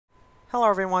Hello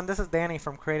everyone, this is Danny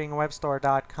from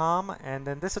creatingawebstore.com, and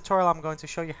in this tutorial I'm going to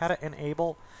show you how to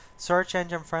enable search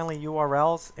engine friendly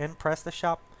URLs in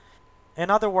PrestaShop. In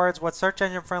other words, what search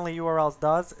engine friendly URLs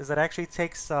does is it actually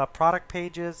takes product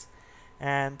pages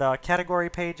and category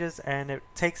pages, and it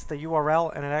takes the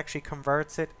URL and it actually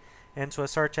converts it into a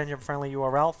search engine friendly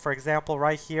URL. For example,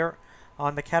 right here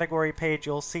on the category page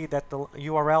you'll see that the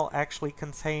URL actually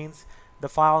contains the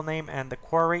file name and the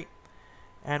query.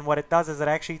 And what it does is it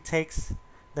actually takes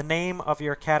the name of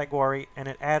your category and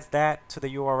it adds that to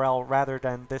the URL rather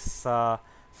than this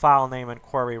file name and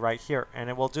query right here. And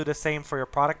it will do the same for your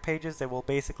product pages. It will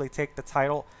basically take the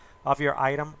title of your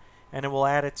item and it will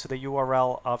add it to the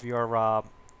URL of your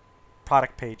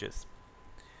product pages.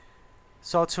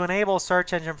 So to enable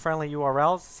search engine friendly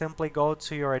URLs, simply go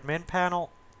to your admin panel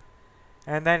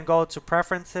and then go to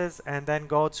Preferences and then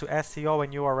go to SEO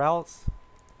and URLs.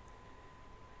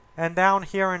 And down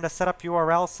here in the Setup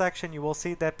URL section, you will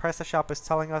see that PrestaShop is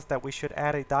telling us that we should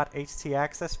add a .ht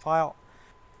access file.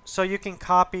 So you can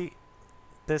copy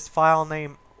this file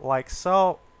name like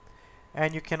so,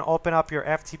 and you can open up your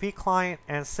FTP client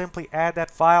and simply add that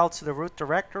file to the root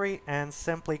directory and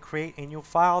simply create a new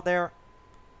file there.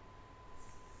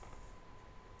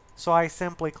 So I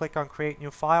simply click on Create New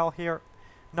File here.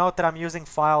 Note that I'm using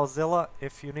FileZilla.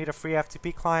 If you need a free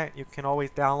FTP client, you can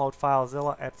always download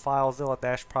FileZilla at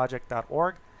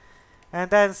filezilla-project.org. And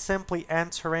then simply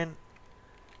enter in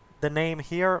the name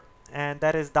here, and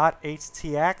that is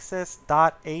 .htaccess,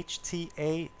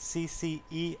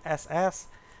 .htaccess,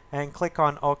 and click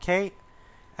on OK.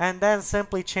 And then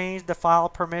simply change the file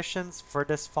permissions for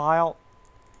this file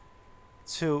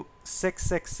to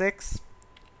 666,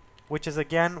 which is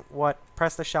again what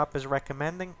PrestaShop is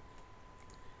recommending,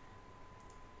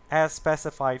 as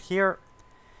specified here.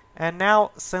 And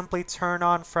now simply turn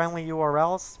on friendly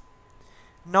URLs.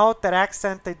 Note that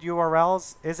accented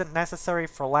URLs isn't necessary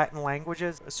for Latin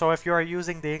languages, so if you are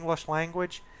using the English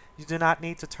language you do not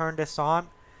need to turn this on,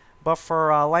 but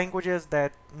for languages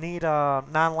that need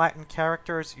non-Latin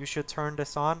characters you should turn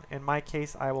this on. In my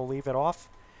case I will leave it off,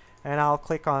 and I'll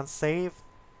click on Save.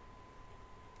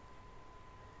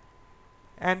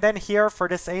 And then here for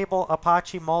Disable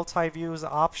Apache Multi-Views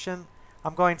option,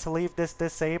 I'm going to leave this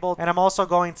disabled, and I'm also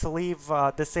going to leave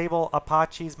Disable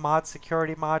Apache's Mod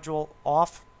Security module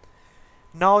off.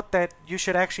 Note that you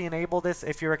should actually enable this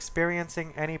if you're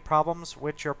experiencing any problems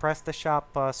with your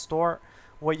PrestaShop store.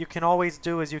 What you can always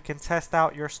do is you can test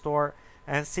out your store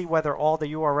and see whether all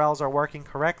the URLs are working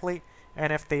correctly,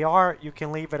 and if they are, you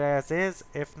can leave it as is.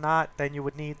 If not, then you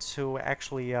would need to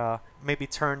actually maybe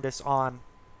turn this on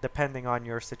depending on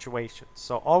your situation.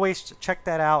 So always check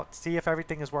that out, see if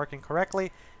everything is working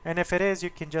correctly, and if it is, you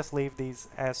can just leave these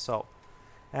as so.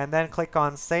 And then click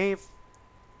on Save.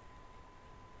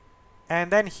 And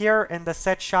then here in the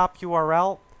Set Shop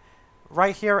URL,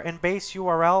 right here in base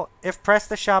URL, if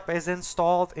PrestaShop is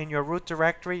installed in your root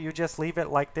directory, you just leave it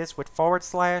like this with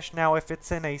 /. Now if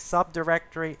it's in a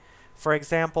subdirectory, for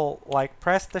example like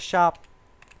PrestaShop,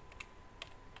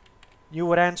 you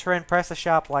would enter in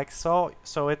PrestaShop like so.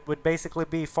 So it would basically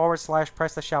be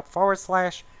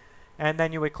 /PrestaShop/, and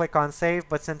then you would click on Save.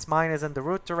 But since mine is in the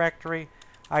root directory,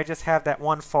 I just have that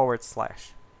one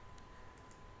 /.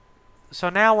 So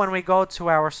now when we go to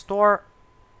our store,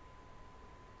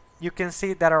 you can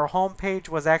see that our home page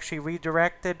was actually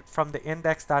redirected from the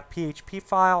index.php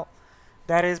file.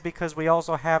 That is because we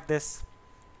also have this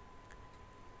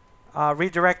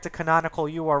redirect to canonical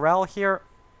URL here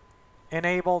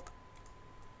enabled.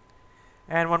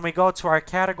 And when we go to our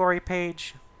category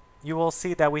page, you will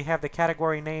see that we have the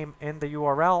category name in the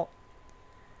URL.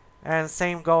 And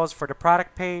same goes for the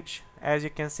product page. As you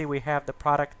can see, we have the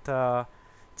product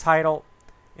title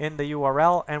in the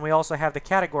URL, and we also have the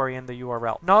category in the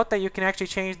URL. Note that you can actually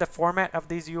change the format of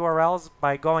these URLs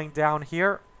by going down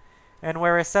here. And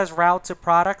where it says route to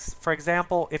products, for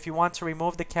example, if you want to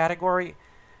remove the category,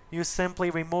 you simply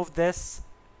remove this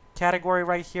category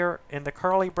right here in the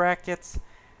curly brackets,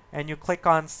 and you click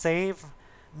on Save.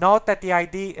 Note that the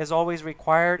ID is always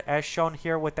required as shown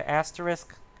here with the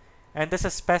asterisk, and this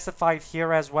is specified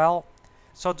here as well.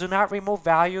 So do not remove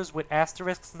values with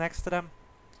asterisks next to them.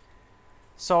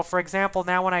 So for example,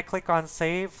 now when I click on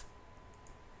Save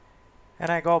and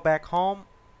I go back home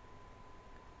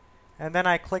and then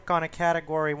I click on a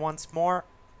category once more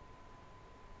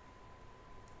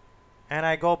and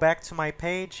I go back to my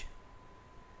page,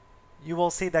 you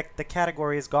will see that the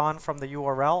category is gone from the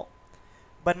URL.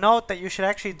 But note that you should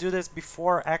actually do this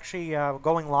before actually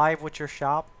going live with your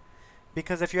shop,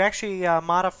 because if you actually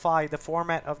modify the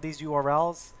format of these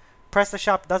URLs,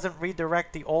 PrestaShop doesn't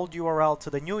redirect the old URL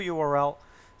to the new URL.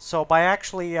 So by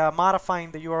actually modifying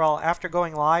the URL after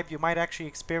going live, you might actually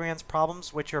experience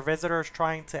problems with your visitors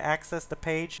trying to access the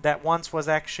page that once was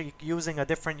actually using a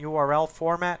different URL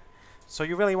format. So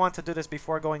you really want to do this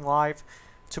before going live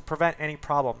to prevent any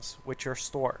problems with your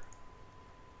store.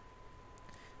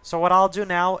 So what I'll do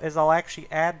now is I'll actually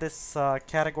add this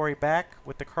category back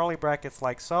with the curly brackets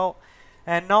like so.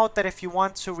 And note that if you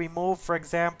want to remove, for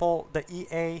example, the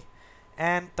EA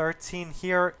and 13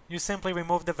 here, you simply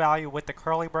remove the value with the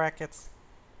curly brackets.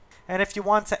 And if you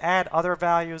want to add other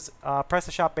values,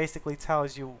 PrestaShop basically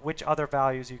tells you which other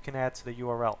values you can add to the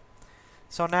URL.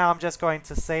 So now I'm just going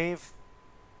to save.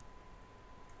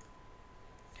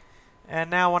 And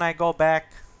now when I go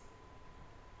back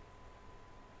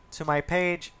to my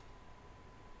page,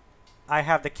 I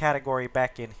have the category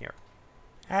back in here.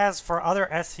 As for other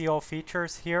SEO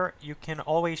features here, you can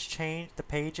always change the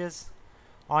pages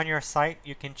on your site.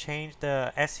 You can change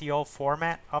the SEO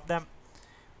format of them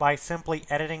by simply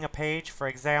editing a page. For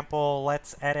example,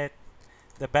 let's edit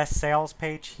the best sales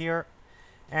page here.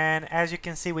 And as you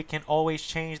can see, we can always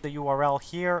change the URL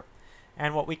here.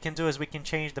 And what we can do is we can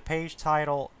change the page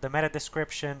title, the meta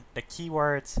description, the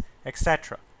keywords,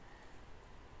 etc.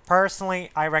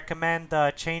 Personally, I recommend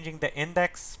changing the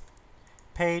index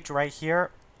page right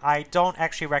here. I don't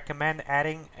actually recommend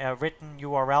adding a written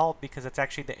URL because it's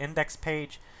actually the index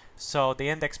page, so the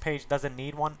index page doesn't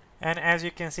need one. And as you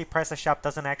can see, PrestaShop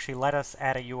doesn't actually let us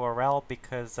add a URL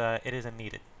because it isn't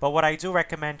needed. But what I do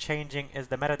recommend changing is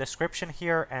the meta description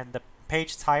here and the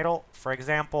page title. For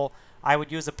example, I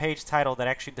would use a page title that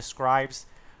actually describes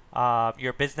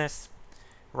your business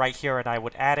right here, and I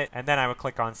would add it, and then I would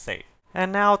click on save.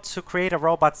 And now to create a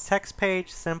Robots Txt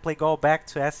page, simply go back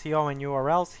to SEO and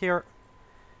URLs here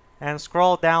and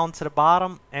scroll down to the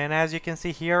bottom. And as you can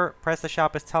see here,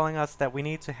 PrestaShop is telling us that we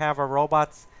need to have a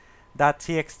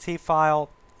Robots.txt file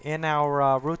in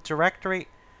our root directory.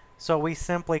 So we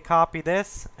simply copy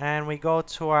this and we go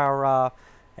to our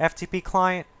FTP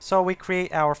client. So we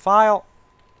create our file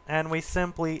and we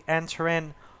simply enter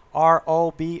in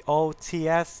robots.txt.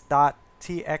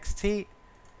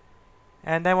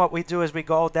 And then what we do is we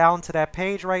go down to that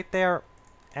page right there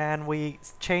and we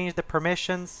change the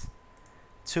permissions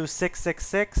to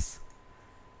 666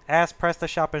 as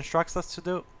PrestaShop instructs us to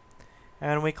do.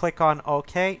 And we click on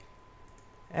OK.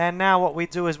 And now what we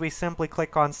do is we simply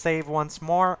click on save once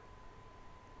more.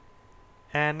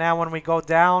 And now when we go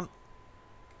down,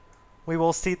 we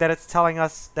will see that it's telling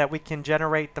us that we can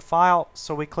generate the file.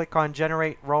 So we click on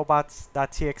generate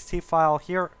robots.txt file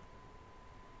here.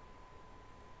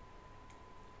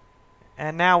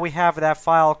 And now we have that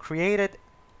file created,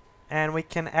 and we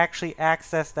can actually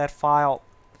access that file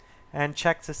and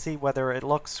check to see whether it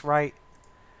looks right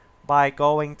by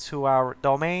going to our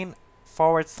domain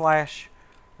 /robots.txt,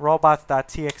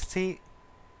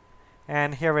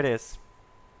 and here it is.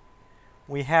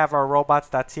 We have our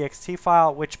robots.txt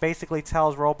file, which basically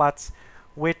tells robots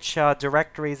which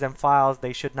directories and files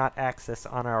they should not access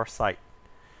on our site.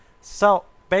 So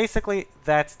basically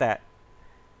that's that.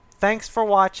 Thanks for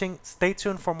watching. Stay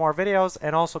tuned for more videos,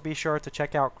 and also be sure to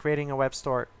check out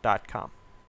creatingawebstore.com.